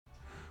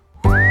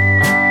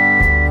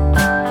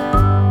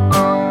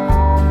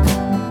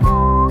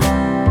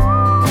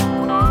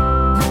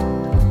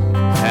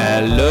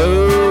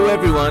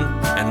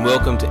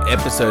welcome to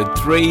episode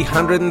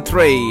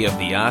 303 of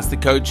the Ask the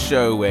Coach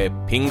show, where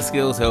Ping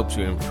Skills helps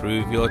you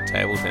improve your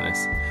table tennis.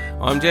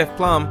 I'm Jeff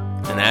Plum,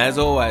 and as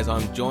always,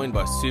 I'm joined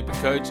by Super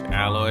Coach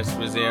Alois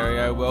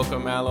Rosario.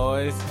 Welcome,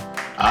 Alois.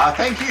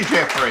 Thank you,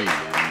 Jeffrey,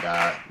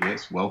 and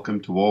yes,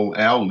 welcome to all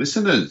our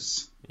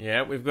listeners.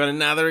 Yeah, we've got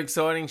another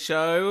exciting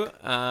show.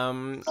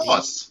 Of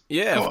course.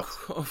 Yeah,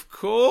 of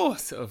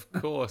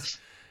course.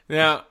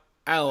 Now,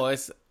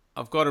 Alois,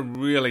 I've got a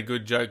really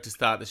good joke to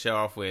start the show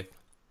off with.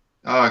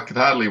 Oh, I could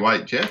hardly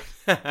wait,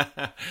 Jeff.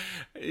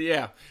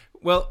 Yeah.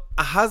 Well,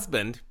 a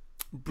husband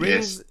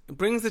brings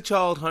the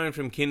child home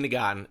from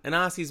kindergarten and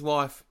asks his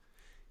wife,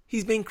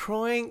 "He's been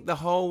crying the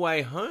whole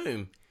way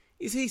home.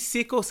 Is he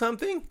sick or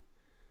something?"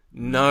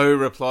 "No,"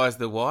 replies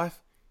the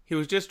wife. "He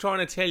was just trying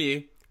to tell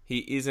you he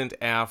isn't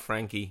our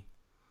Frankie."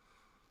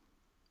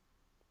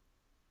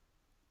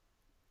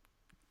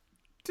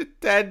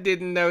 Dad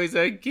didn't know his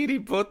own kid. He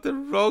brought the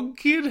wrong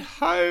kid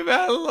home,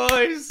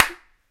 Alois.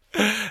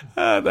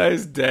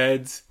 Those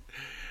dads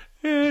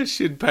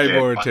should pay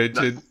more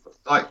attention.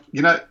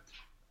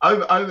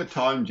 Over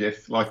time,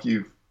 Jeff,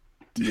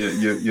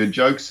 your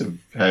jokes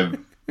have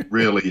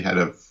really had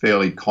a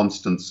fairly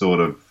constant sort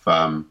of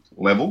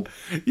level.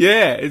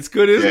 Yeah, it's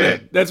good, isn't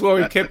it? That's why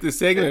we kept the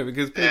segment,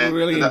 because people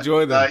really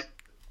enjoy them.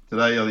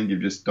 Today, I think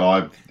you've just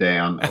dived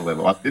down a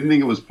level. I didn't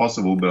think it was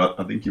possible, but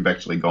I think you've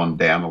actually gone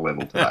down a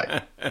level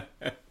today.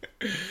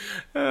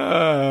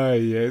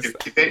 Yes.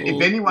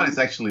 If anyone is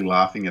actually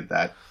laughing at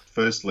that,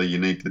 firstly, you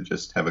need to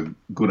just have a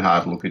good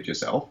hard look at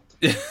yourself.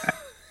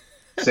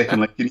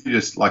 Secondly,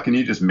 can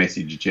you just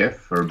message Jeff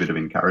for a bit of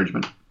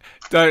encouragement?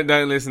 Don't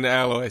listen to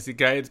Alois,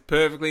 okay? It's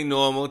perfectly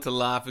normal to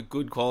laugh at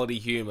good quality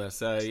humour.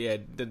 So, yeah,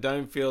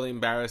 don't feel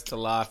embarrassed to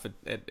laugh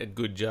at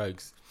good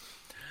jokes.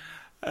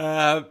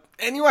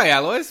 Anyway,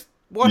 Alois,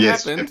 what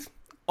happened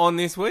on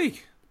this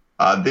week?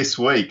 This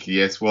week,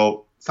 yes.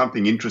 Well,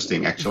 something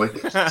interesting, actually.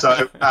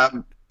 So,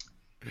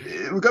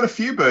 we've got a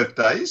few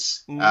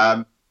birthdays.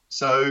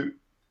 So,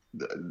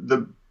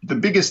 the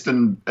biggest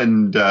and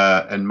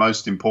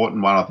most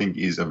important one, I think,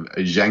 is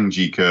Zhang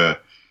Jike.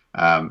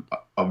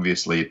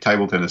 Obviously a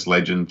table tennis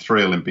legend,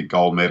 3 Olympic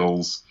gold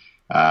medals,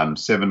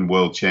 7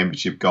 World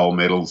Championship gold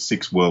medals,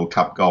 6 World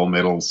Cup gold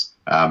medals,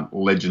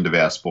 legend of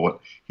our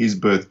sport. His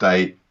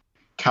birthday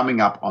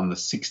coming up on the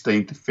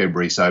 16th of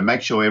February. So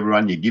make sure,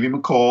 everyone, you give him a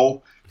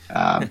call.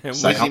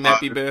 Wish him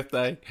happy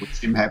birthday.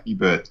 Wish him happy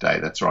birthday.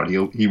 That's right.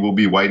 He will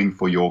be waiting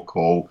for your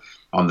call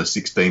on the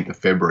 16th of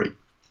February.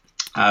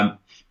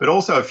 But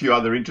also a few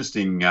other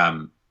interesting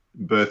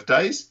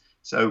birthdays.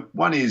 So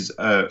one is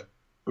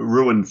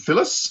Ruben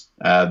Phillips,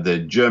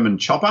 the German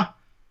chopper.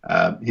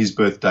 His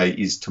birthday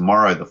is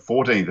tomorrow, the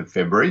 14th of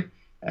February.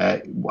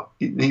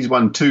 He's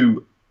won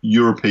 2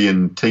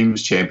 European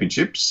Teams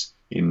Championships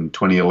in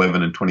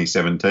 2011 and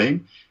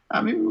 2017.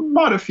 He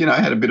might have,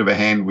 had a bit of a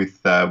hand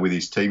with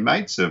his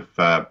teammates of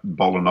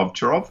Bolan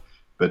Ovcharov,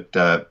 but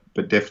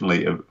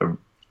definitely a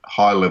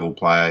high-level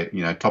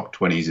player, top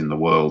 20s in the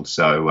world.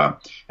 So,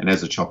 and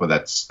as a chopper,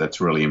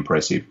 that's really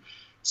impressive.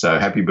 So,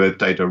 happy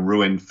birthday to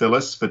Ruben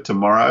Phillips for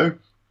tomorrow.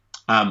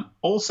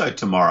 Also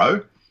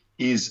tomorrow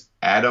is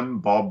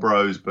Adam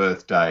Bobro's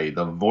birthday,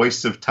 the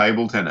voice of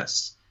table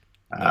tennis.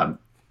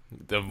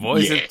 The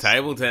voice of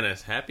table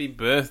tennis. Happy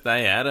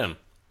birthday, Adam.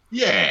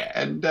 Yeah,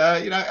 and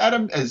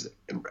Adam has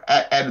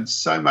added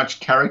so much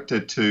character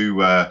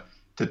to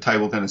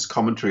table tennis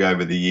commentary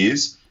over the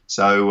years.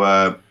 So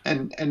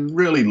and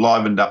really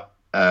livened up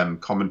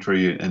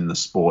commentary in the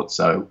sport.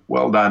 So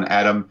well done,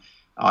 Adam.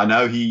 I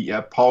know he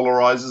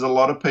polarizes a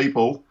lot of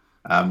people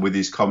with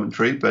his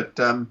commentary, but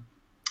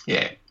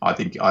I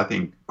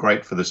think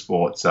great for the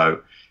sport.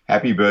 So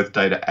happy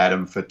birthday to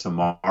Adam for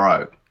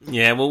tomorrow.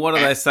 Yeah, well, what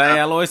do they say,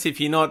 Alois? If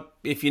you're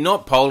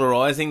not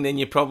polarizing, then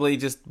you're probably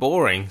just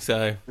boring.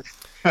 So,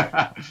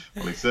 well,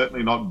 he's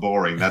certainly not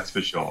boring, that's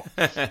for sure.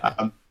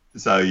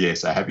 So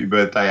happy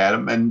birthday,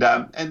 Adam. And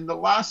the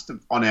last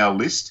on our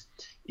list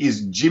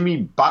is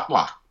Jimmy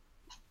Butler.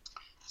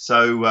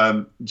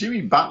 So Jimmy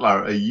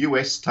Butler, a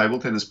US table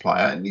tennis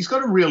player, and he's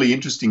got a really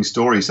interesting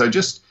story. So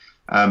just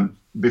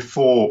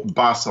before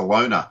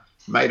Barcelona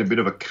made a bit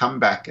of a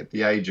comeback at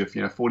the age of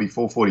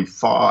 44,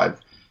 45,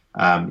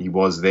 he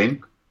was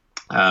then.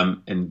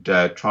 And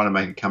trying to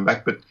make a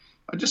comeback. But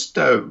I just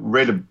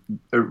read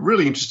a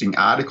really interesting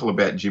article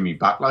about Jimmy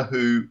Butler,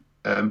 who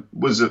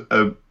was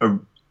a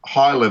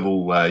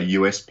high-level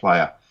US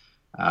player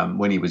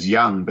when he was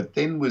young, but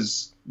then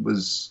was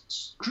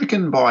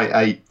stricken by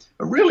a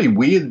really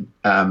weird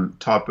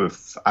type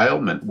of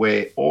ailment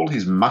where all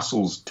his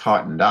muscles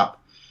tightened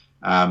up,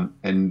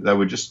 and they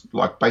were just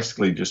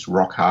basically just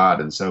rock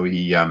hard, and so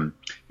he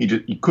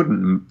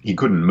couldn't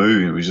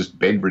move. He was just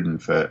bedridden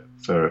for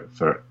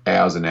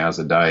hours and hours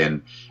a day,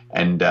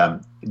 and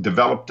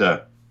developed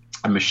a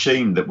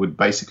machine that would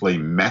basically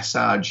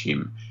massage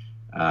him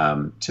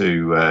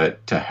to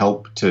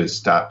help to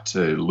start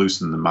to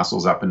loosen the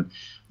muscles up. And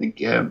I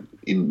think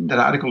in that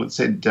article it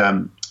said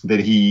that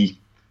he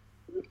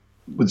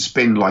would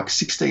spend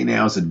 16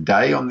 hours a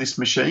day on this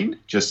machine,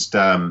 just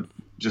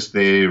just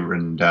there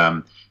and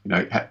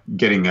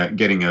getting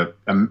a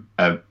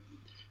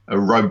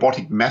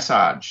robotic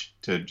massage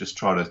to just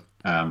try to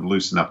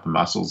loosen up the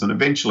muscles, and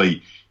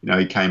eventually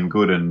he came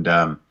good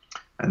and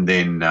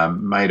then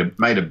made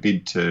a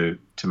bid to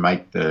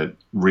make the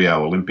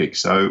Rio Olympics.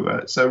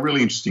 So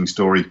really interesting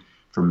story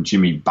from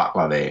Jimmy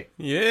Butler there.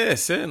 Yeah,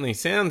 certainly.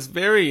 Sounds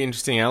very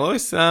interesting,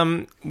 Alois.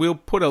 We'll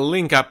put a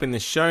link up in the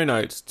show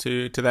notes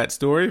to that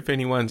story if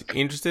anyone's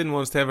interested and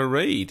wants to have a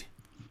read.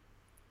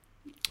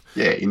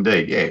 Yeah,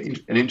 indeed. Yeah,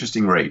 an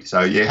interesting read.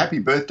 So, yeah, happy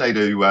birthday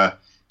to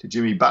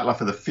Jimmy Butler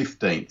for the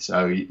 15th.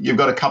 So you've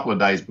got a couple of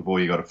days before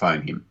you've got to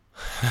phone him.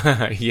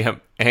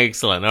 Yep,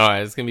 excellent. All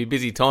right, it's going to be a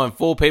busy time.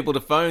 4 people to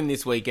phone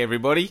this week,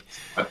 everybody.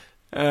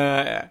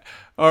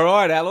 All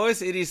right,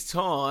 Alois, it is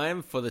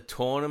time for the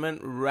tournament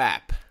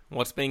wrap.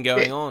 What's been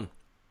going on?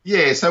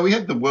 Yeah, so we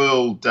had the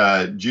World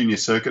Junior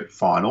Circuit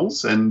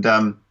Finals, and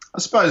I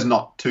suppose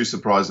not too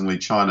surprisingly,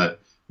 China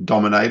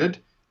dominated.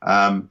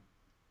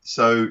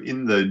 So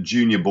in the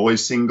junior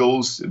boys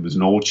singles, it was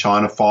an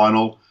all-China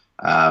final.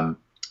 It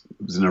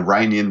was an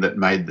Iranian that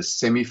made the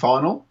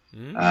semi-final.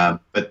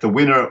 But the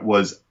winner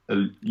was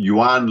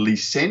Yuan Li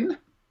Sen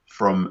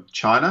from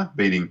China,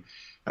 beating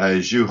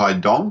Zhu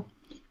Haidong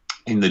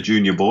in the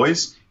junior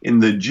boys. In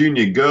the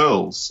junior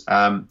girls,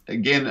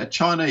 again, a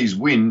Chinese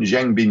win,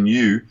 Zhang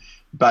Binyu,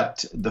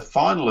 but the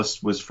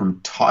finalist was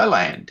from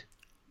Thailand,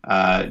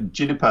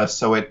 Jiniper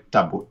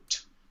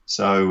Soet-Dabut.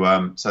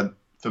 So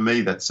for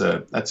me, that's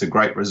a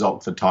great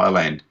result for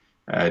Thailand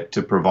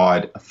to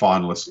provide a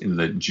finalist in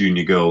the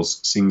junior girls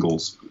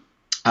singles.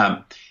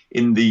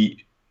 In the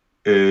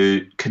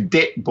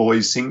cadet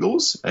boys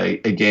singles,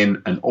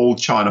 again, an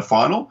all-China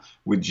final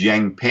with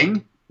Jiang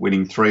Peng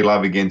winning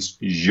 3-love against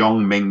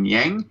Zhong Meng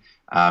Yang.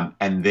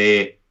 And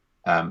there,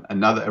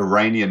 another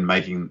Iranian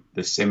making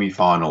the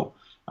semi-final,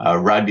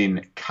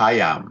 Radin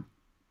Khayyam,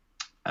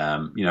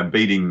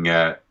 beating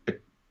a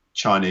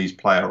Chinese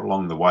player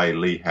along the way,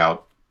 Li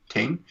Hao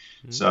Teng.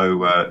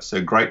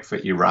 So great for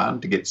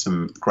Iran to get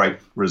some great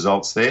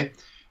results there.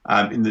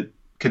 In the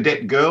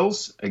cadet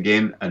girls,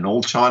 again, an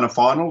all-China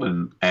final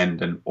and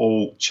an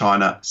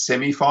all-China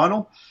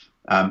semi-final.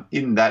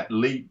 In that,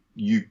 Li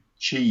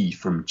Yuqi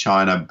from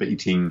China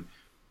beating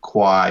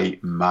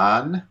Kuai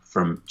Man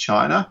from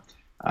China,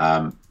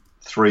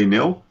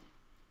 3-0.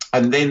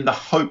 And then the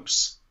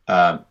Hopes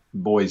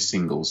boys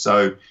singles.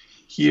 So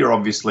here,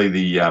 obviously,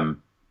 the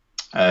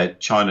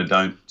China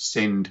don't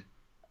send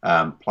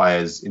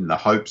players in the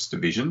Hopes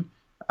division.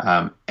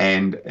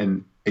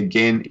 And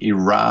again,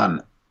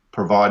 Iran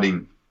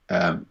providing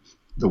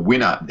the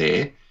winner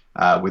there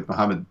with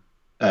Mohammed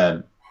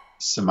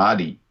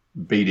Samadi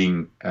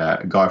beating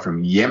a guy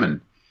from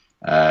Yemen,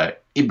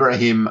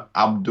 Ibrahim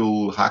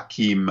Abdul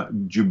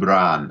Hakim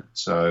Jubran.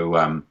 So,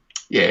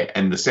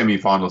 and the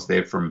semi-finals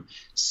there from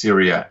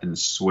Syria and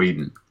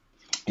Sweden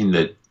in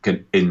the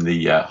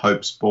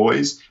Hopes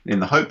boys. And in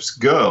the Hopes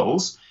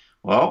girls,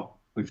 well,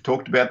 we've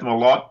talked about them a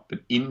lot, but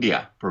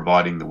India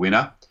providing the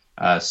winner,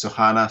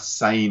 Suhana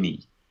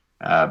Saini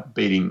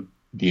beating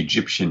the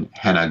Egyptian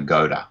Hannah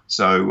Goda.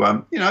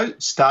 So,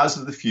 stars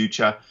of the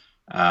future.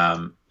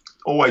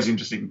 Always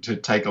interesting to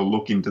take a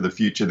look into the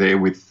future there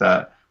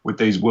with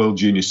these World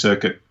Junior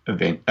Circuit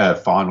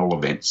final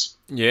events.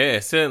 Yeah,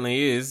 it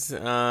certainly is.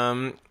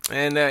 And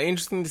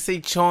interesting to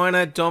see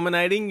China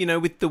dominating,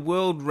 with the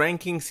world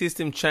ranking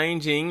system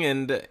changing,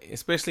 and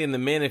especially in the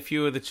men, a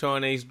few of the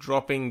Chinese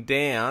dropping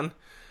down.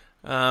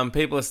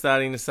 People are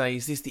starting to say,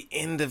 is this the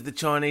end of the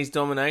Chinese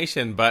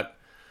domination? But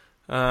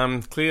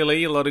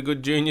clearly a lot of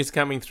good juniors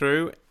coming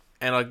through.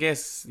 And I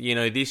guess,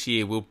 this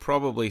year we'll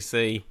probably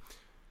see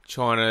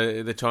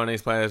the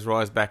Chinese players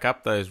rise back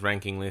up those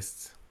ranking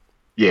lists.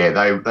 Yeah,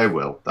 they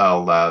will.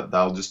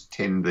 They'll just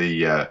tend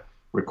the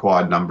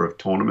required number of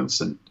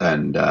tournaments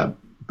and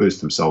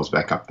boost themselves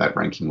back up that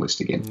ranking list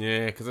again.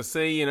 Yeah, because I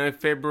see,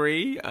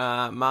 February,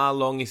 Ma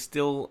Long is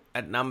still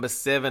at number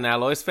 7,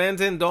 Alois. Fan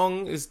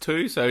Zhendong is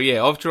 2, so yeah,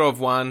 Ovtcharov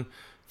 1,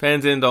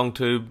 Fan Zhendong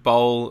 2,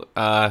 Bowl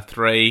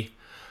 3,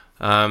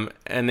 and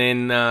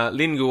then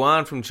Lin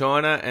Guan from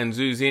China and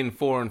Zhu Xin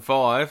 4 and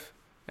 5,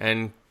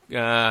 and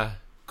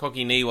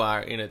Koki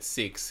Niwa in at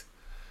 6.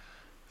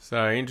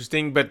 So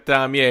interesting, but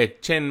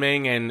Chen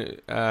Meng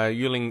and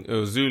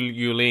Zhu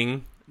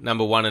Yuling,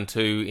 number 1 and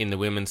 2 in the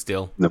women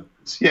still.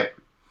 Yep.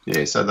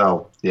 Yeah, so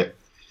they'll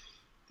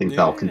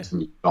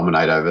continue to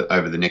dominate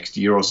over the next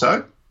year or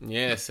so.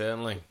 Yeah,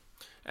 certainly.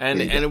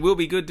 And it will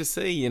be good to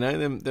see,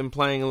 them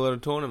playing a lot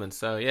of tournaments.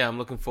 So yeah, I'm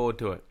looking forward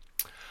to it.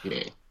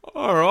 Yeah.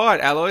 All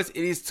right, Alois,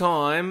 it is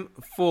time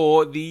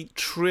for the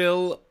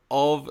Trill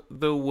of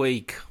the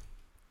Week.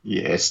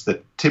 Yes,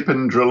 the tip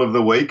and drill of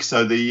the week.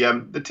 So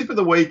the tip of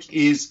the week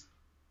is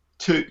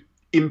to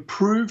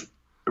improve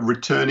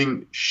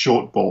returning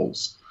short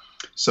balls.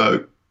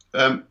 So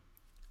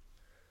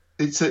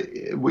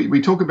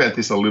we talk about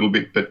this a little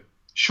bit, but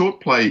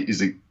short play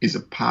is a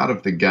part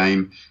of the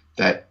game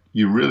that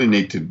you really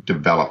need to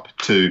develop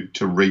to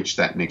reach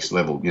that next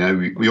level.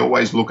 We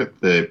always look at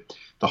the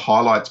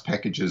highlights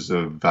packages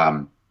of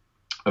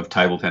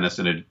table tennis,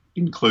 and it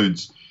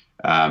includes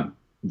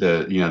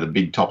the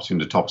big topspin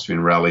to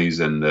topspin rallies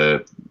and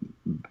the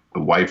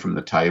away from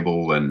the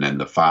table and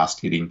the fast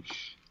hitting.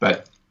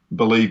 But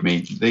believe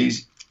me,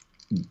 these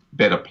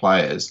better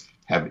players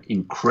have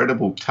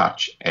incredible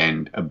touch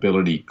and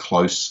ability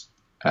close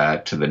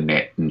to the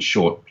net and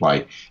short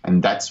play,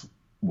 and that's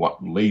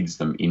what leads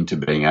them into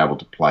being able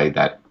to play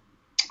that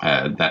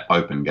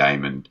open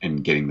game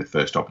and getting the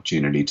first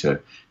opportunity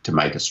to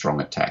make a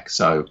strong attack.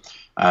 So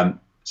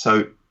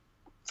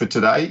for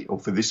today or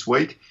for this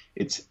week,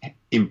 it's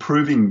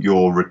improving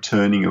your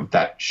returning of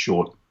that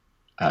short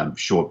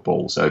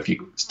ball. So if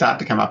you start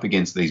to come up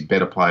against these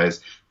better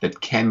players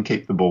that can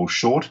keep the ball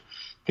short,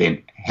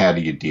 then how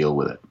do you deal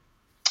with it?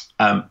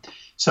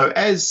 So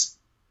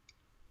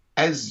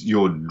as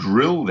your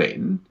drill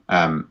then,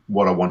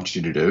 what I want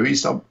you to do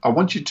is I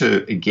want you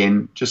to,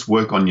 again, just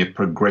work on your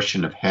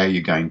progression of how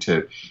you're going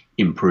to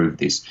improve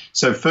this.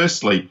 So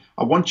firstly,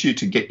 I want you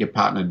to get your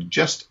partner to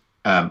just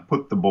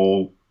put the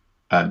ball,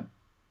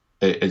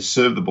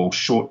 serve the ball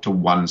short to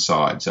one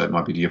side. So it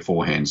might be to your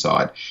forehand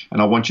side.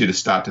 And I want you to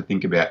start to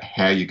think about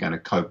how you're going to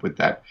cope with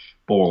that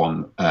ball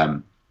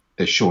on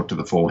short to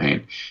the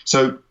forehand.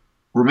 So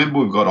remember,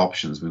 we've got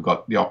options. We've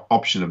got the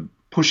option of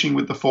pushing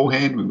with the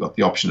forehand. We've got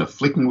the option of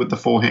flicking with the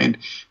forehand,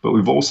 but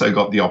we've also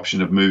got the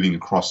option of moving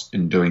across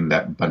and doing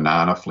that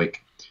banana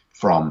flick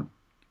from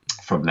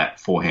that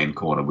forehand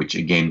corner, which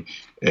again,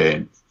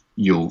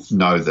 you'll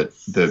know that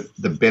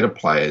the better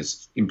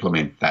players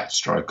implement that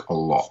stroke a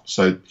lot.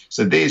 So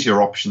there's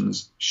your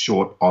options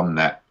short on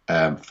that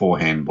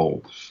forehand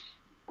ball.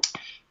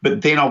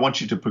 But then I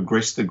want you to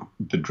progress the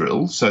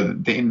drill, so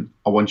that then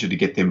I want you to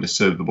get them to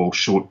serve the ball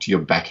short to your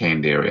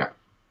backhand area.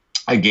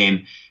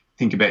 Again,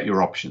 think about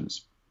your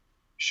options.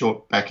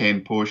 Short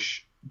backhand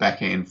push,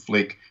 backhand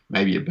flick,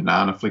 maybe a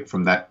banana flick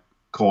from that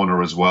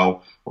corner as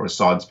well, or a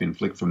side spin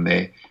flick from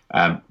there,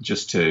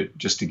 just to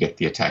get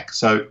the attack.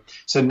 So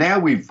now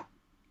we've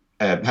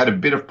had a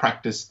bit of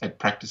practice at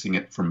practicing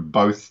it from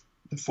both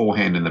the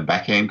forehand and the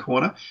backhand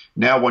corner.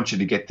 Now I want you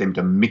to get them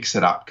to mix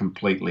it up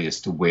completely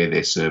as to where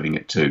they're serving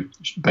it to,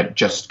 but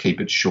just keep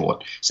it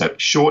short. So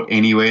short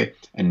anywhere,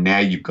 and now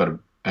you've got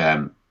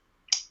to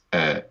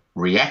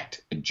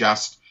react,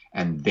 adjust,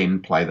 and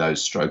then play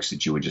those strokes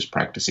that you were just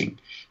practicing.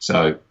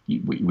 So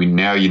we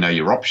now you know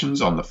your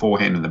options on the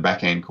forehand and the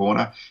backhand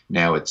corner.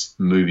 Now it's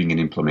moving and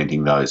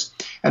implementing those.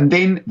 And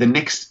then the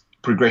next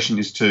progression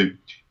is to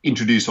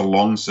introduce a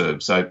long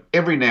serve. So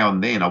every now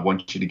and then I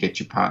want you to get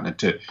your partner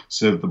to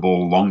serve the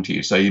ball long to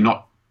you. So you're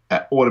not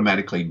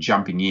automatically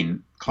jumping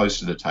in close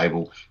to the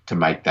table to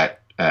make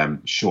that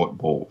short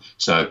ball.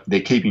 So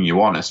they're keeping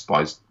you honest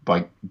by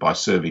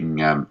serving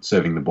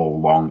the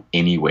ball long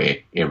anywhere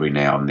every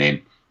now and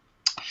then.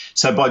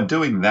 So by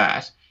doing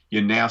that,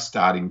 you're now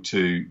starting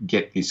to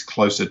get this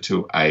closer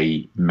to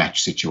a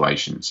match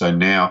situation. So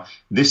now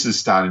this is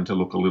starting to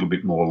look a little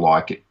bit more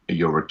like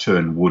your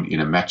return would in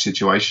a match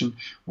situation,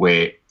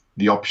 where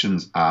the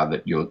options are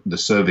that the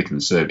server can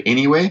serve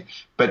anywhere,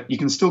 but you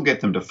can still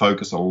get them to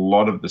focus a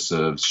lot of the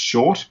serves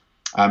short.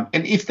 And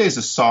if there's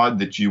a side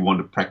that you want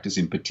to practice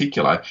in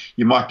particular,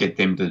 you might get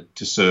them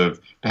to serve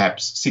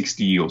perhaps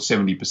 60 or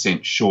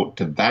 70% short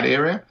to that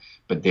area,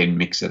 but then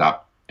mix it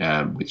up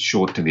with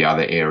short to the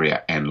other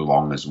area and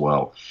long as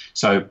well.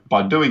 So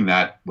by doing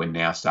that, we're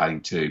now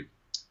starting to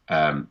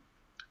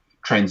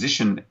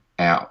transition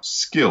our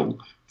skill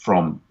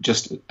from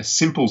just a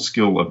simple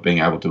skill of being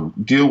able to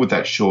deal with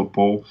that short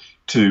ball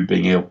to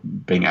being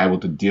able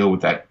to deal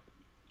with that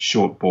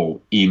short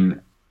ball in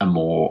a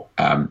more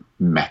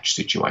match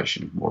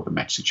situation, more of a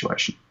match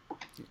situation.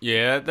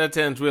 Yeah, that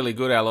sounds really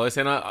good, Alois,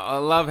 and I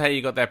love how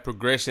you got that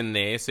progression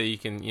there, so you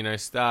can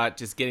start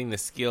just getting the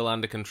skill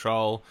under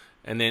control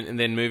and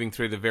then moving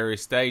through the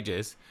various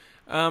stages.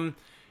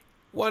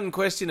 One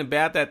question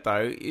about that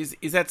though is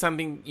that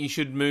something you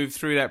should move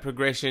through that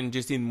progression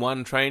just in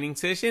one training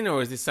session,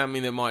 or is this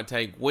something that might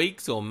take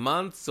weeks or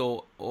months,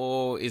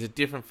 or is it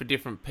different for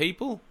different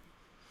people?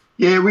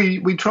 Yeah,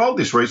 we trialled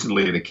this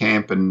recently at a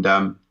camp,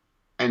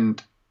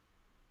 and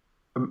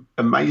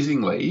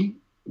amazingly,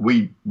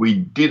 we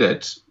did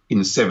it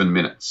in 7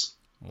 minutes.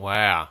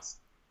 Wow.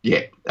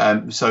 Yeah.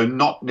 So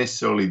not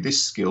necessarily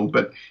this skill,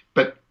 but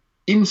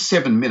in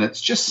 7 minutes,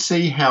 just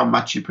see how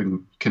much you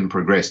can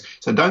progress.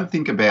 So don't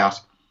think about,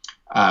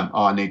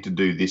 I need to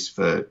do this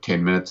for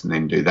 10 minutes and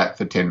then do that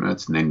for 10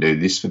 minutes and then do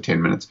this for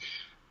 10 minutes,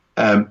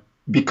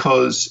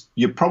 because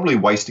you're probably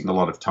wasting a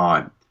lot of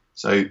time.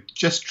 So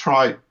just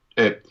try,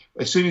 as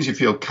soon as you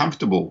feel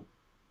comfortable,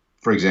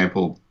 for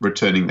example,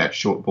 returning that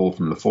short ball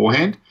from the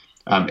forehand,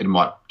 it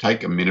might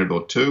take a minute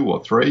or 2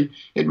 or 3.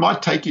 It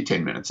might take you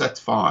 10 minutes. That's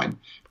fine.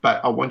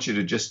 But I want you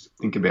to just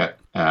think about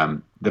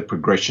the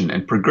progression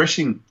and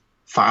progressing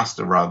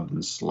faster rather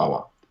than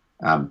slower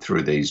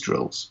through these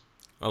drills.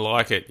 I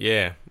like it.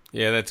 Yeah,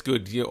 that's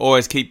good. You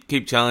always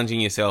keep challenging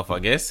yourself, I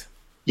guess.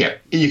 Yeah,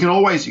 you can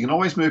always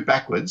move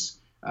backwards.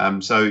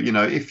 So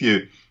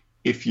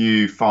if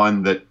you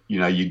find that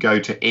you go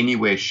to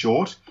anywhere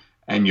short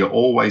and you're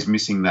always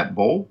missing that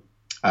ball,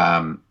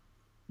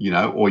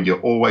 or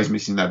you're always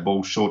missing that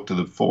ball short to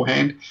the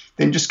forehand,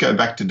 then just go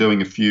back to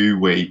doing a few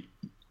where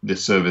the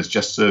server's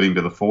just serving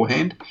to the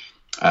forehand.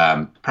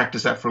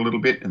 Practice that for a little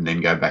bit and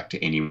then go back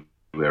to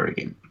anywhere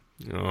again.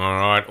 All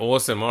right,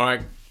 awesome. All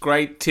right,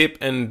 great tip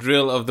and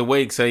drill of the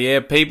week. So, yeah,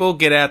 people,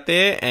 get out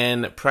there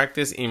and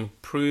practice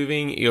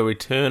improving your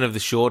return of the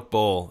short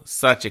ball.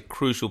 Such a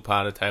crucial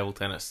part of table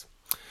tennis.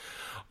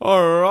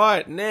 All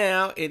right,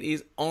 now it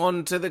is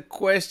on to the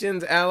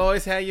questions.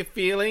 Alois, how you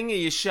feeling? Are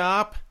you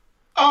sharp?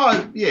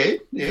 Oh, yeah,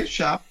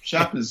 sharp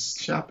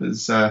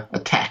as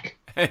attack.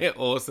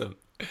 Awesome.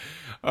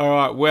 All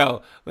right,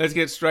 well, let's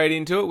get straight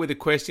into it with a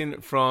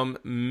question from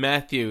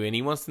Matthew, and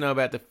he wants to know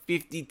about the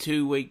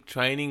 52-week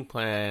training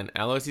plan.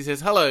 Alois, he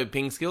says, hello,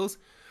 Ping Skills.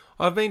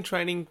 I've been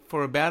training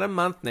for about a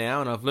month now,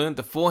 and I've learned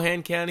the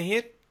forehand counter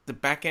hit, the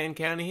backhand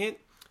counter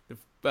hit,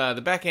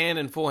 the backhand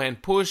and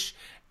forehand push,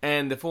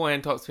 and the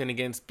forehand topspin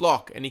against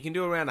block, and he can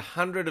do around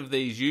 100 of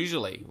these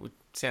usually, which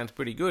sounds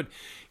pretty good.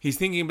 He's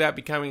thinking about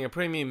becoming a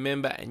premium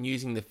member and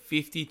using the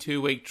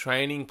 52-week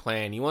training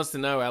plan. He wants to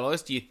know,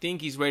 Alois, do you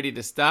think he's ready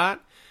to start?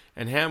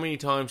 And how many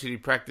times should he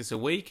practice a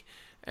week?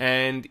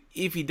 And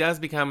if he does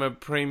become a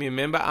premium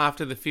member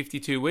after the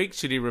 52 weeks,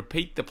 should he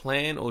repeat the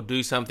plan or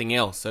do something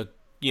else? So,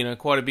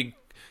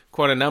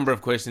 quite a number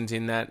of questions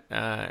in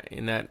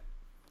that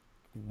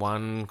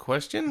one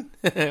question,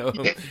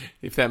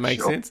 if that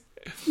makes sense.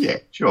 Yeah,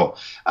 sure.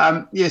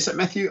 So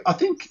Matthew, I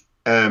think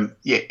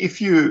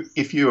if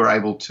you are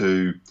able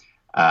to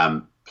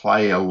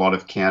play a lot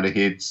of counter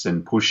hits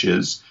and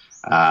pushes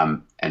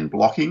and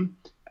blocking,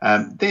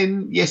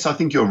 then yes, I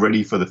think you're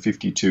ready for the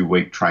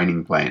 52-week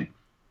training plan.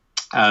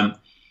 How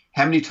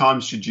many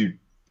times should you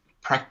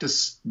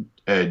practice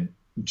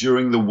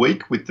during the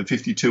week with the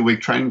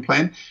 52-week training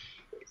plan?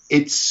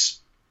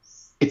 It's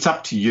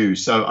up to you.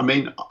 So, I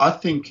mean, I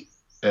think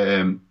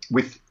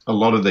with a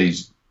lot of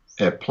these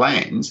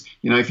plans,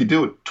 if you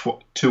do it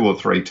 2 or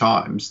 3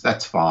 times,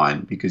 that's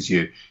fine, because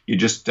you're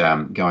just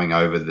going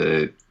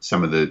over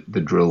some of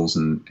the drills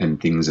and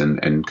things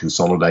and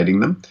consolidating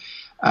them.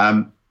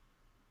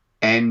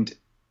 And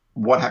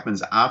what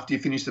happens after you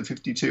finish the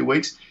 52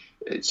 weeks?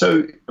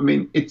 So, I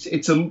mean,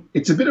 it's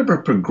a bit of a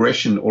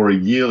progression, or a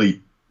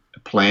yearly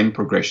plan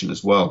progression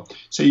as well.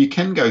 So you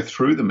can go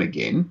through them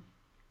again,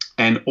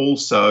 and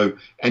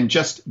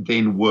just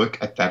then work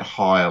at that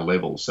higher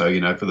level.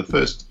 So, for the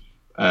first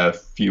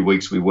few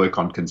weeks, we work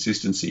on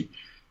consistency.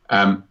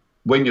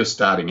 When you're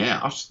starting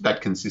out,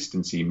 that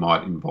consistency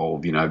might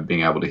involve,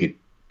 being able to hit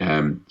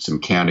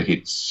some counter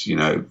hits,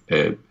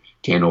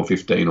 10 or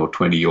 15 or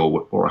 20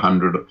 or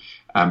 100.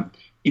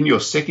 In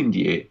your second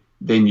year,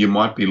 then you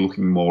might be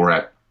looking more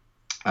at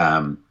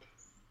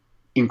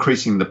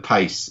increasing the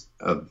pace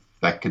of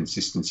that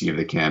consistency of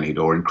the counter hit,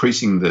 or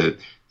increasing the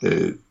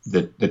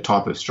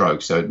type of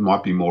stroke. So it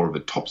might be more of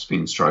a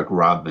topspin stroke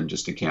rather than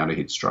just a counter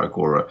hit stroke,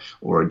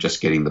 or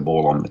just getting the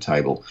ball on the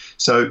table.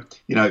 So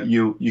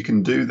you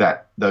can do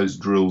those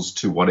drills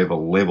to whatever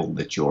level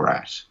that you're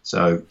at.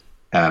 So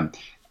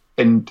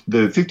and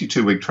the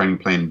 52-week training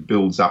plan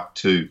builds up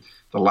to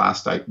the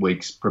last 8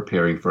 weeks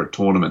preparing for a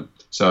tournament.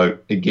 So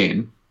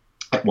again,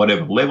 at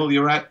whatever level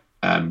you're at,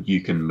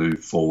 you can move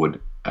forward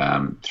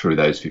through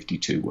those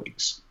 52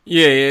 weeks.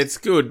 Yeah, it's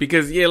good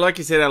because, like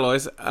you said,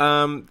 Alois,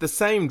 the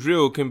same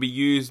drill can be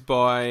used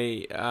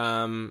by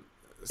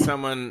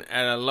someone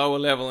at a lower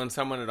level and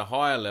someone at a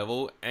higher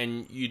level,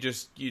 and you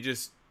just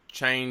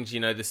change,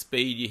 the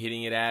speed you're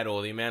hitting it at,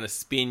 or the amount of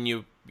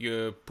spin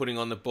you're putting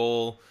on the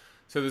ball.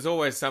 So there's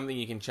always something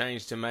you can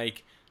change to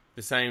make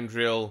the same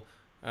drill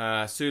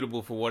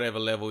suitable for whatever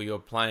level you're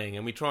playing.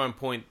 And we try and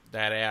point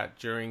that out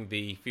during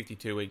the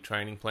 52-week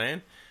training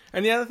plan.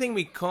 And the other thing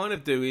we kind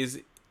of do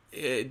is,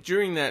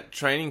 during that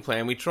training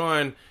plan, we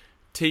try and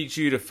teach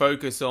you to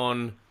focus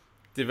on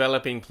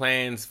developing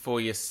plans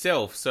for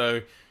yourself.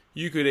 So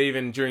you could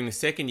even, during the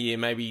second year,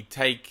 maybe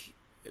take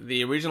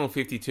the original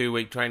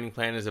 52-week training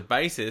plan as a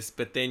basis,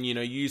 but then,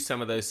 use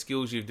some of those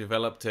skills you've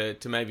developed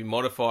to maybe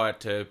modify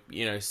it to,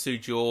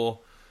 suit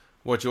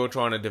what you're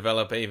trying to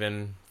develop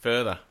even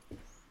further.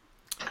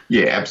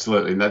 Yeah,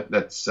 absolutely. And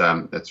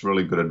that's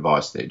really good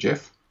advice there,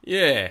 Jeff.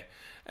 Yeah.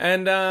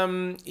 And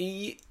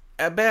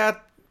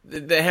about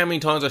how many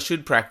times I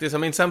should practice, I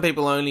mean, some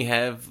people only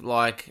have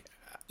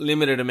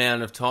limited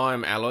amount of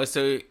time, Alois.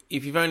 So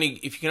if you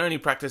can only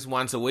practice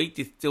once a week,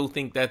 do you still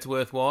think that's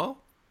worthwhile?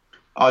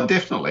 Oh,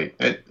 definitely.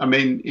 I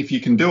mean, if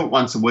you can do it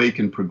once a week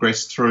and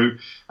progress through,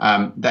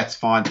 that's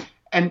fine.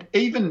 And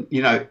even,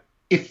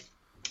 if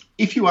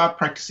you are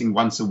practicing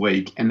once a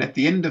week, and at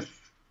the end of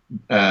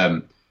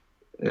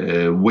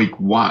week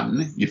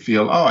 1, you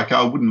feel, okay,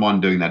 I wouldn't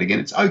mind doing that again.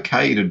 It's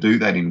okay to do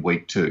that in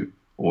week 2,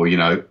 or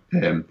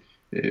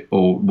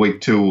or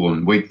week 2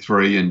 and week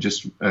 3, and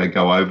just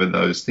go over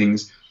those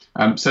things.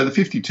 So the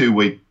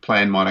 52-week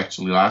plan might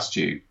actually last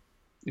you,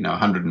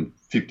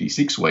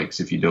 156 weeks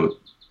if you do it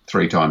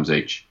 3 times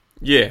each.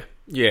 Yeah.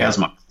 How's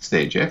my maths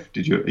there, Jeff? Are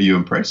you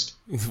impressed?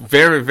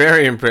 Very,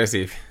 very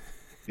impressive.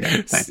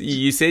 Yeah, thanks.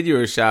 You said you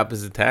were as sharp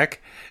as a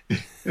tack.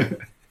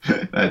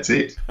 That's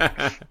it.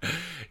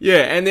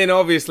 Yeah, and then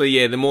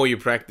obviously, the more you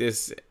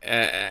practice,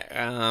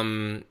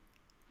 then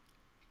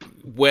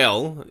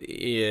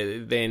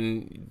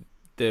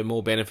the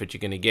more benefit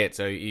you're going to get.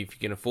 So if you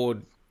can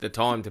afford the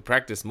time to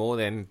practice more,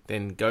 then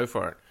go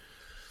for it.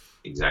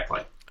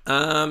 Exactly.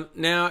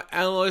 Now,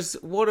 Alois,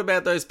 what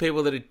about those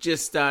people that are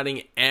just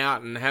starting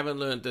out and haven't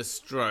learned the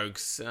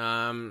strokes?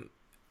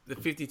 The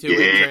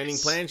 52-week training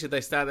plan, should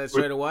they start that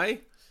straight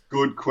away?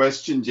 Good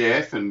question,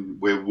 Jeff,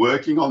 and we're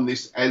working on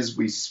this as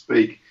we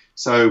speak.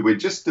 So we're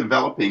just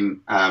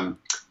developing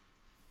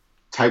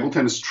Table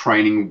Tennis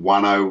Training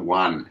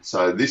 101.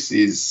 So this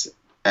is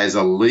as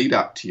a lead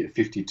up to your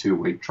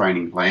 52-week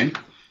training plan.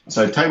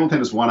 So Table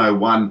Tennis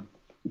 101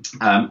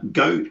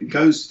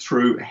 goes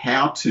through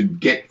how to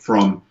get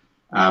from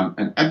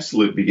an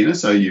absolute beginner,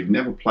 so you've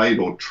never played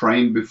or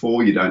trained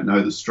before, you don't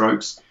know the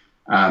strokes,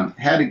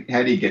 how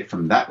do you get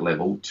from that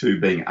level to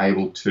being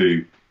able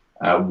to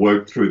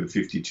work through the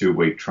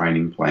 52-week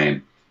training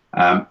plan.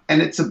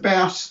 And it's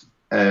about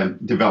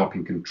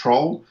developing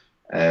control,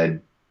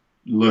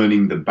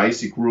 learning the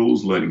basic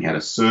rules, learning how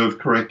to serve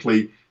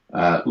correctly,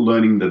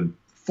 learning the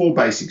 4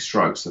 basic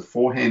strokes, the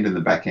forehand and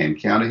the backhand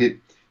counter hit,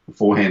 the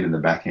forehand and the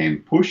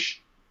backhand push,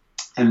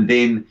 and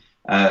then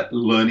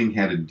learning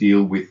how to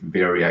deal with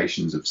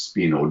variations of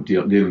spin, or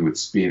dealing with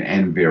spin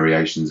and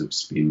variations of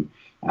spin,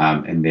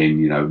 and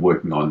then,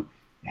 working on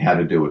how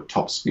to do a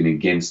top spin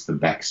against the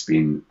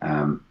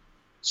backspin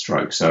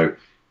stroke. So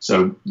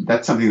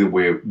that's something that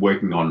we're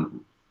working on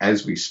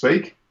as we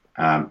speak,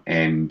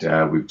 and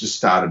we've just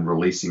started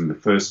releasing the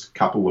first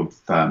couple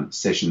of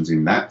sessions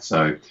in that.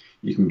 So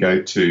you can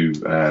go to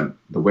the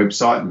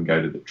website and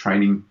go to the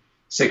training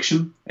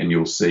section, and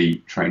you'll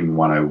see Training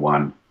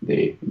 101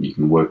 there, and you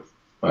can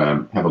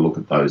have a look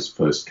at those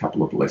first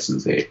couple of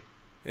lessons there.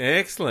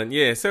 Excellent,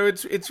 yeah. So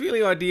it's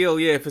really ideal,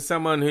 yeah, for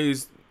someone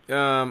who's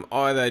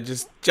either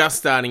just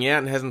starting out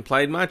and hasn't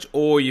played much,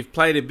 or you've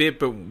played a bit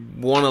but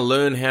want to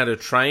learn how to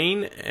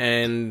train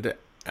and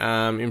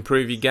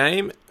improve your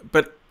game.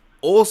 But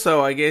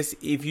also, I guess,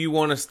 if you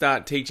want to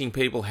start teaching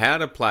people how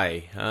to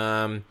play.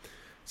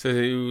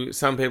 So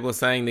some people are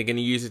saying they're going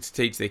to use it to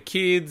teach their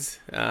kids.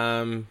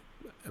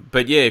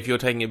 But yeah, if you're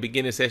taking a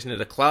beginner session at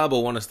a club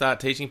or want to start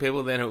teaching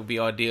people, then it would be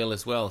ideal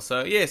as well.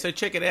 So yeah, so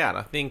check it out.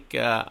 I think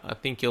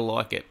you'll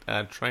like it.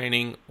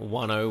 Training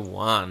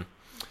 101.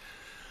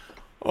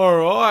 All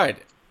right,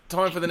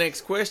 time for the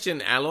next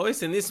question,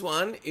 Alois, and this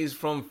one is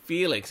from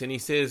Felix, and he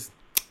says,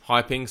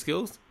 "Hi, Ping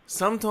Skills.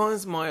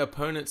 Sometimes my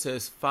opponent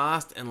serves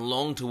fast and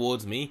long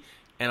towards me,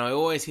 and I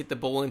always hit the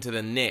ball into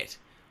the net.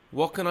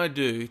 What can I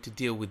do to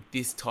deal with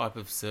this type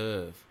of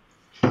serve?"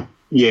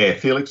 Yeah,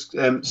 Felix.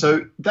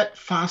 So that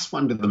fast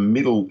one to the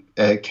middle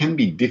can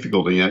be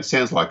difficult. It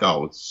sounds like,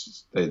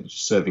 they're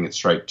serving it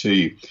straight to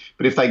you.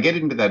 But if they get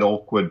into that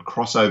awkward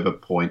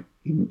crossover point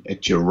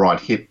at your right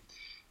hip,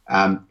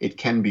 it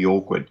can be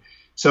awkward.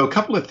 So a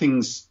couple of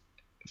things,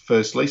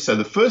 firstly. So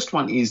the first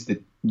one is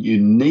that you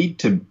need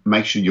to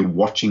make sure you're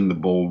watching the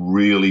ball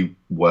really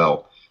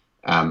well,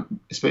 all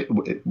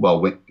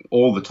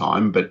the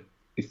time. But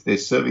if they're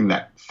serving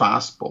that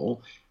fast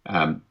ball,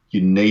 you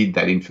need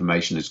that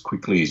information as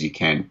quickly as you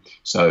can.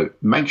 So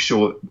make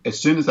sure as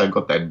soon as they've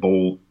got that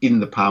ball in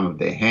the palm of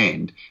their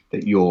hand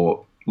that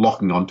you're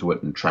locking onto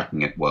it and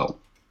tracking it well.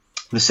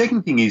 The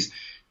second thing is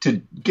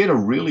to get a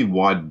really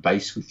wide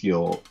base with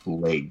your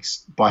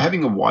legs. By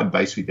having a wide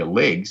base with your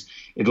legs,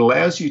 it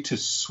allows you to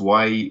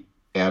sway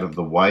out of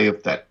the way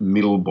of that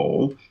middle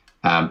ball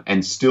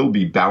and still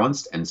be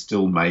balanced and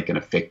still make an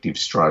effective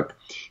stroke.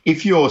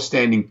 If you're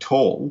standing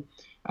tall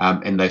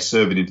and they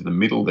serve it into the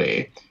middle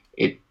there,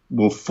 it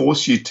will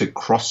force you to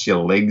cross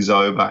your legs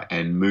over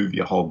and move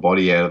your whole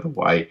body out of the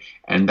way,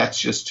 and that's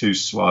just too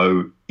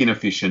slow,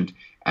 inefficient,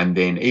 and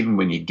then even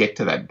when you get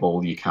to that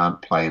ball, you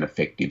can't play an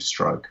effective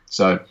stroke.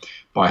 So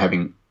by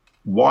having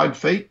wide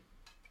feet,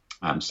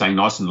 staying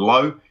nice and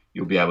low,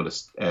 you'll be able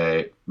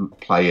to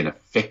play an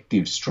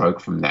effective stroke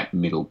from that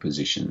middle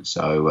position.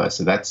 So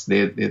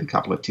they're the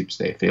couple of tips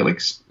there,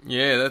 Felix.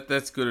 Yeah,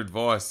 that's good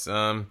advice.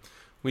 I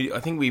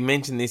think we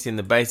mentioned this in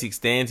the basic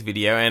stance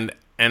video,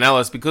 and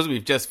Alice, because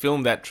we've just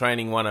filmed that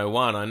Training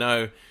 101, I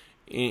know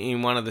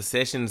in one of the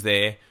sessions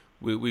there,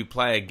 we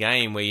play a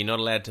game where you're not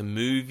allowed to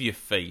move your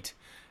feet.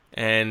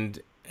 And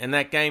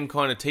that game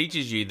kind of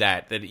teaches you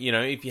that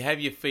if you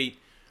have your feet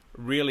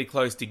really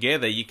close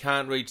together, you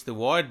can't reach the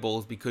wide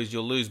balls because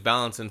you'll lose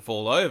balance and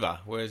fall over.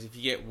 Whereas if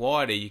you get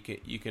wider,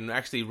 you can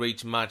actually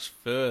reach much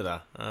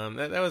further.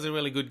 That was a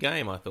really good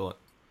game, I thought.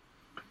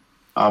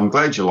 I'm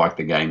glad you liked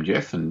the game,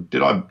 Jeff. And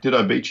did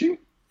I beat you?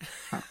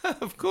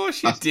 Of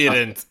course you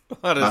didn't.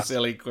 What a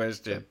silly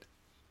question.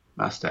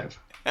 Must have.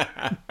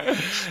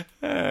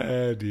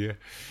 Oh, dear.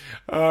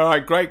 All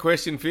right, great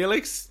question,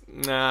 Felix.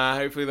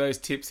 Hopefully those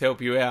tips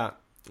help you out.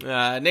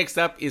 Next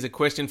up is a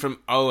question from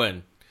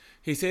Owen.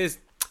 He says,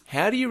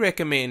 how do you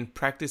recommend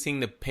practicing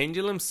the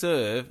pendulum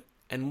serve,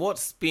 and what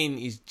spin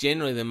is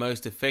generally the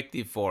most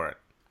effective for it?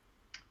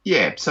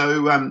 Yeah,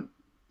 so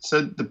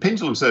the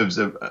pendulum serves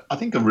are, I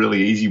think, a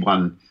really easy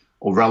one,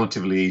 or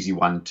relatively easy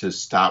one to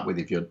start with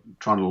if you're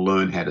trying to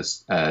learn how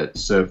to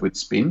serve with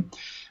spin.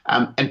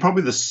 And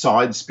probably the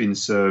side spin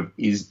serve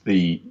is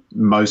the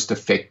most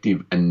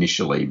effective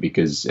initially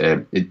because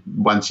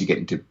once you get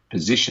into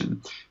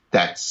position,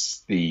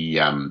 that's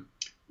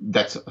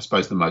I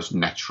suppose the most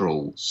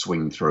natural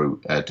swing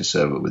through to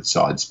serve it with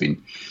side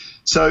spin.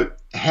 So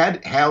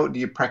how do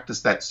you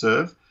practice that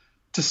serve?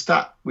 To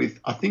start with,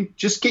 I think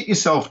just get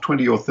yourself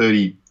 20 or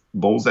 30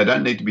 balls. They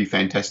don't need to be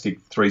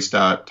fantastic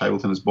 3-star table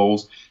tennis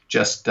balls.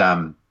 Just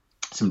some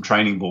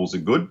training balls are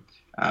good.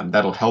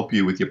 That'll help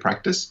you with your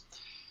practice.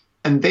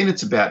 And then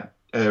it's about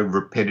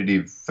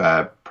repetitive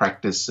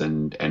practice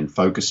and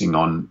focusing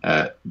on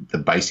the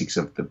basics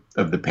of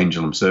the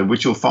pendulum serve,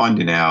 which you'll find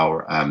in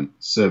our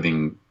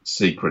serving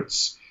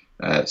secrets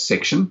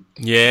section.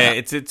 Yeah,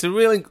 it's a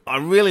really, I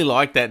really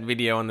like that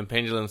video on the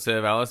pendulum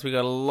serve, Alice. We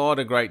got a lot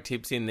of great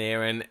tips in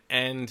there,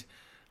 and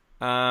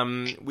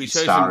we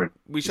show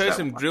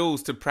some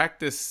drills to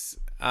practice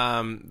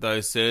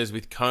those serves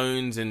with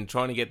cones and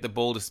trying to get the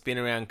ball to spin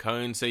around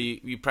cones. So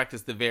you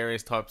practice the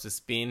various types of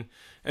spin,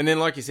 and then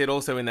like you said,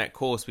 also in that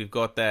course we've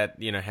got that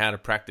how to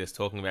practice,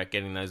 talking about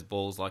getting those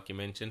balls like you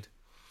mentioned.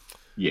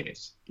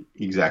 Yes,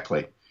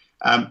 exactly.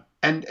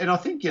 And I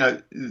think,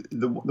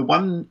 the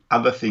one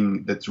other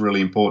thing that's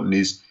really important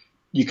is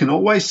you can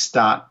always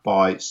start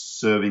by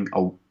serving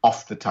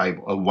off the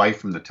table, away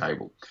from the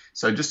table.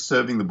 So just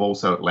serving the ball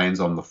so it lands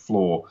on the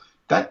floor,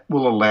 that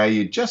will allow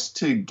you just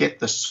to get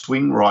the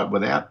swing right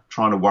without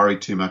trying to worry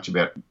too much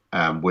about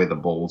where the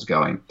ball's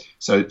going.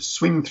 So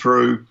swing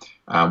through,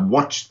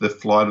 watch the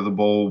flight of the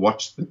ball,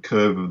 watch the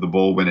curve of the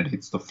ball when it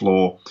hits the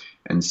floor,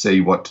 and see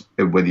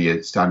whether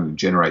you're starting to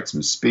generate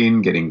some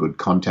spin, getting good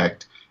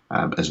contact.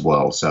 As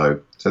well.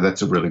 So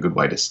that's a really good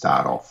way to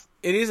start off.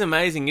 It is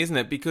amazing, isn't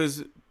it?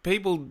 Because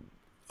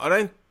I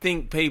don't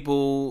think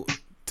people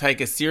take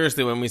us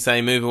seriously when we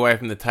say move away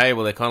from the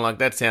table. They're kind of like,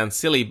 that sounds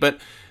silly.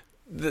 But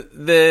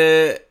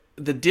the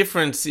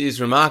difference is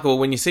remarkable.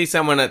 When you see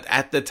someone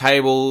at the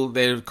table,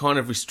 they're kind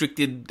of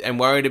restricted and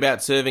worried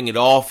about serving it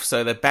off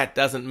so the bat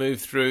doesn't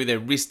move through, their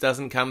wrist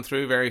doesn't come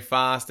through very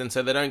fast, and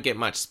so they don't get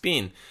much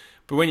spin.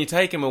 But when you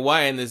take them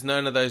away and there's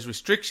none of those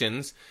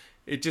restrictions,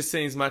 it just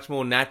seems much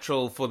more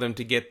natural for them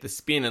to get the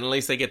spin, and at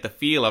least they get the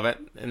feel of it,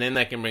 and then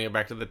they can bring it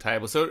back to the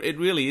table. So it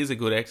really is a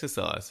good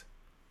exercise.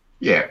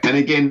 Yeah, and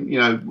again,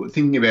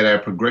 thinking about our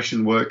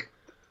progression work,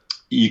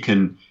 you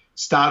can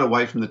start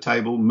away from the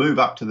table, move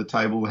up to the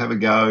table, have a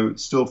go,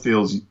 still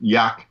feels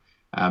yuck,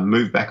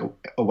 move back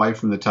away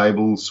from the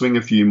table, swing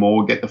a few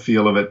more, get the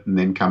feel of it, and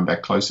then come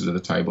back closer to the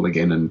table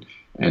again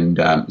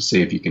and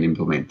see if you can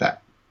implement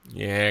that.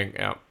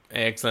 Yeah,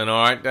 excellent.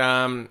 All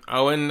right,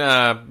 Owen,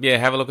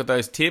 have a look at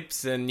those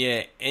tips. And,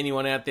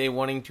 anyone out there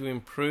wanting to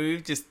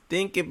improve, just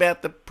think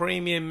about the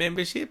premium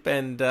membership.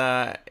 And,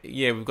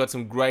 we've got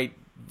some great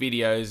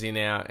videos in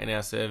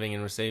our serving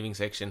and receiving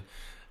section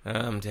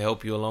to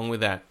help you along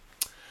with that.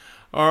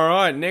 All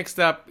right, next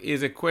up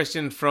is a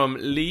question from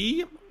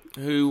Lee,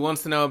 who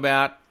wants to know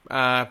about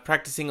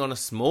practicing on a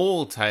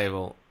small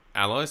table,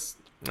 Alois.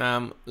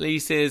 Lee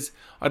says,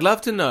 I'd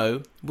love to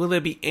know, will there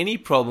be any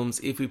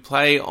problems if we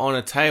play on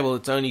a table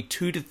that's only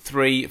 2 to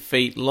 3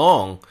 feet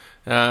long?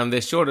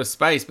 They're short of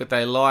space, but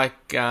they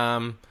like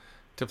to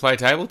play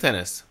table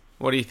tennis.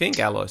 What do you think,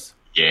 Alois?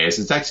 Yes,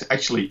 it's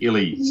actually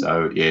Illy,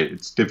 so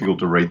it's difficult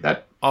to read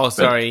that. Oh,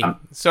 sorry.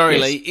 Sorry,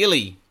 yes.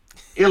 Lee.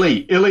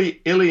 Illy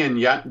and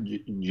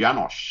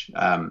Janosch,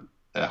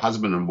 a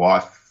husband and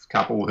wife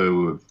couple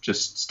who have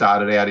just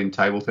started out in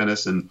table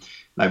tennis, and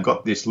they've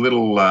got this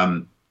little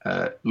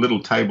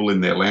table in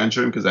their lounge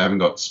room because they haven't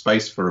got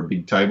space for a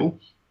big table.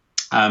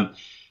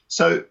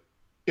 So,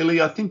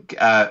 Illy, I think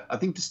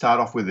to start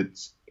off with,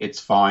 it's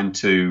fine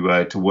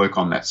to work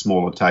on that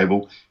smaller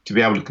table to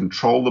be able to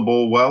control the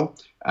ball well,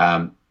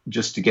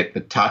 just to get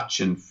the touch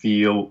and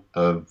feel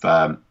of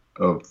how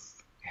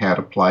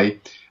to play.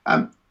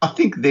 I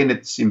think then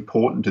it's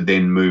important to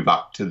then move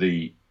up to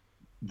the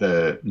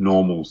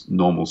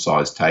normal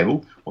size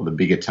table or the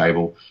bigger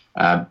table,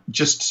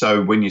 just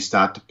so when you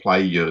start to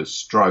play your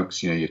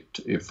strokes, your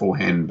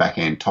forehand,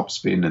 backhand,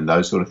 topspin, and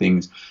those sort of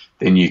things,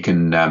 then you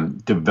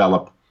can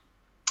develop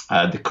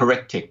the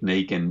correct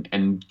technique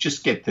and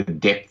just get the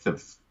depth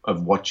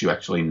of what you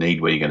actually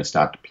need when you're going to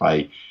start to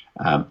play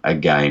a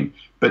game.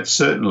 But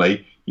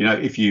certainly,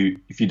 if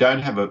you don't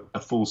have a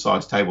full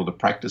size table to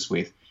practice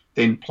with,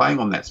 then playing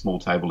on that small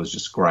table is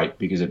just great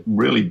because it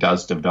really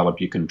does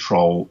develop your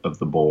control of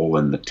the ball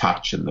and the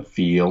touch and the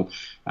feel.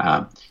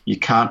 You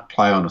can't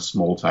play on a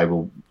small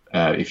table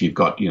if you've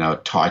got a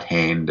tight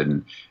hand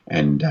and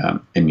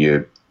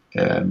you're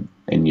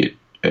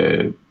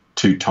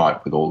too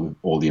tight with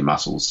all your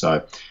muscles.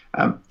 So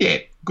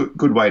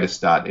good way to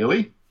start,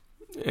 Illy.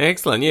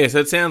 Excellent. Yeah, so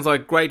it sounds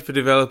like great for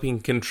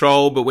developing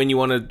control, but when you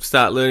want to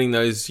start learning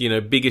those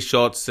bigger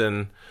shots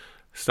and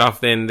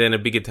stuff, then a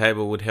bigger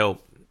table would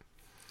help.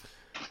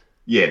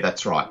 Yeah,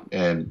 that's right.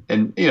 And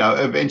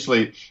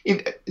eventually,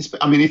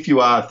 if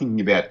you are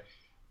thinking about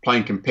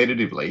playing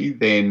competitively,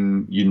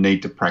 then you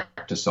need to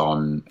practice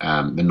on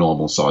the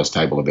normal size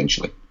table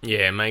eventually.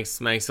 Yeah, makes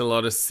a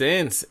lot of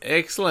sense.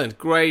 Excellent.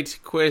 Great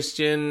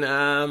question.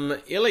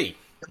 Illy,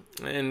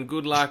 And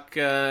good luck,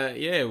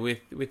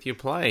 with your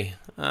play.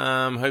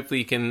 Hopefully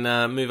you can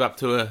move up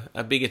to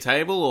a bigger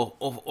table,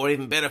 or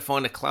even better,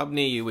 find a club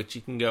near you which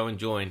you can go and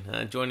join.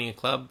 Joining a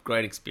club,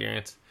 great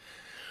experience.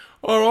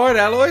 All right,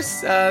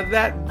 Alois,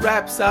 that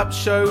wraps up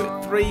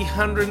show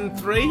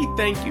 303.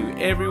 Thank you,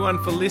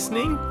 everyone, for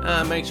listening.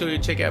 Make sure you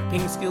check out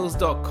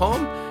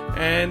pingskills.com,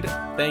 and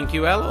thank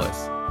you,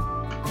 Alois.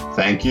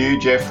 Thank you,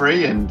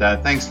 Jeffrey, and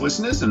thanks,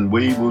 listeners, and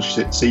we will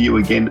see you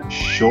again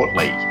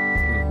shortly.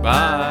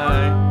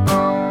 Bye.